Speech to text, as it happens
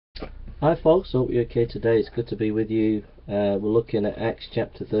Hi folks, hope you're okay today. It's good to be with you. We're looking at Acts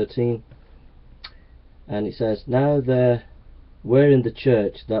chapter 13, and it says, Now there were in the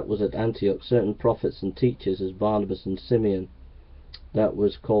church that was at Antioch certain prophets and teachers, as Barnabas and Simeon, that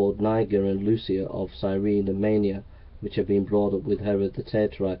was called Niger, and Lucia of Cyrene and Mania, which had been brought up with Herod the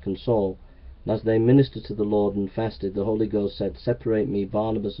Tetrarch and Saul. And as they ministered to the Lord and fasted, the Holy Ghost said, Separate me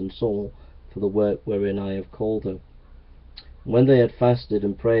Barnabas and Saul for the work wherein I have called them. When they had fasted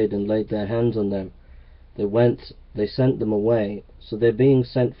and prayed and laid their hands on them, they sent them away. So they, being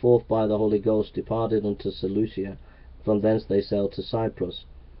sent forth by the Holy Ghost, departed unto Seleucia. From thence they sailed to Cyprus.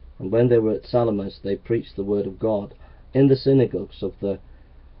 And when they were at Salamis, they preached the word of God in the synagogues of the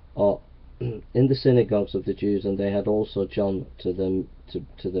Jews, and they had also John to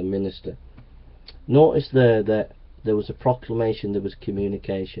the minister. Notice there that there was a proclamation, there was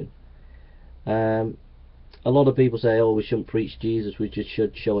communication. A lot of people say, oh, we shouldn't preach Jesus, we just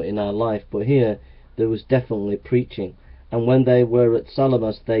should show it in our life. But here, there was definitely preaching. And when they were at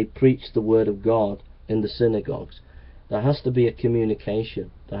Salamis, they preached the word of God in the synagogues. There has to be a communication.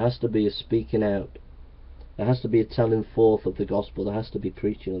 There has to be a speaking out. There has to be a telling forth of the gospel. There has to be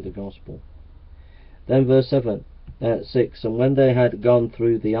preaching of the gospel. Then verse 6, And when they had gone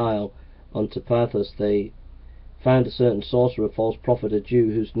through the isle unto Paphos, they found a certain sorcerer, a false prophet, a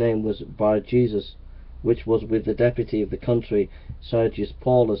Jew, whose name was Bar-Jesus, which was with the deputy of the country, Sergius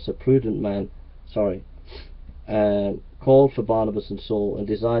Paulus, a prudent man, called for Barnabas and Saul, and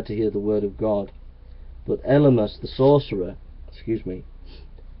desired to hear the word of God. But Elymas the sorcerer,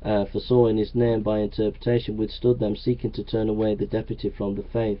 foresaw in his name by interpretation, withstood them, seeking to turn away the deputy from the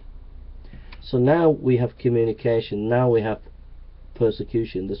faith. So now we have communication, now we have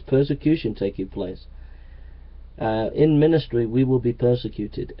persecution. There's persecution taking place. In ministry we will be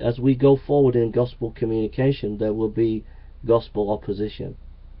persecuted. As we go forward in gospel communication, there will be gospel opposition.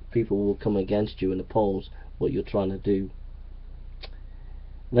 People will come against you and oppose what you're trying to do.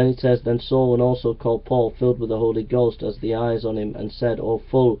 Then it says, Then Saul, and also called Paul, filled with the Holy Ghost, as the eyes on him, and said, O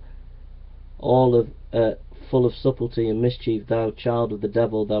full of subtlety and mischief, thou child of the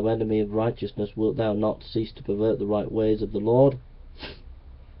devil, thou enemy of righteousness, wilt thou not cease to pervert the right ways of the Lord?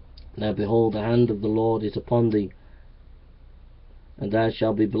 Now behold, the hand of the Lord is upon thee, and thou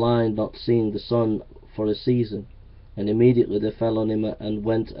shalt be blind, not seeing the sun for a season. And immediately they fell on him, and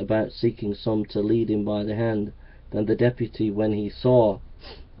went about seeking some to lead him by the hand. Then the deputy, when he saw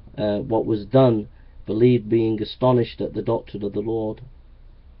what was done, believed, being astonished at the doctrine of the Lord.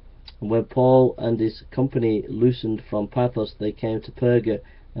 And when Paul and his company loosened from Paphos, they came to Perga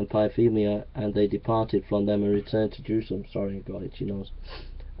and Paphymia, and they departed from them and returned to Jerusalem. Sorry, I've got itchy nose.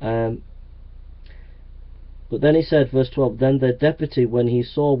 But then he said, verse 12, Then the deputy, when he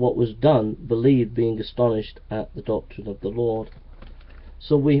saw what was done, believed, being astonished at the doctrine of the Lord.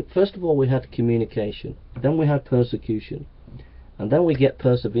 So first of all we had communication, then we had persecution, and then we get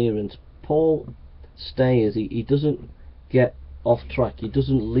perseverance. Paul stays, he doesn't get off track, he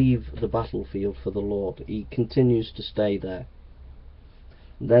doesn't leave the battlefield for the Lord, he continues to stay there.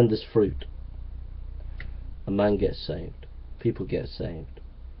 And then there's fruit. A man gets saved, people get saved.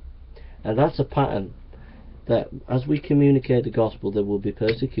 And that's a pattern, that as we communicate the gospel there will be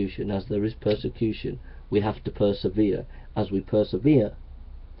persecution. As there is persecution, we have to persevere. As we persevere,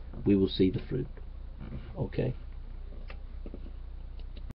 we will see the fruit. Okay.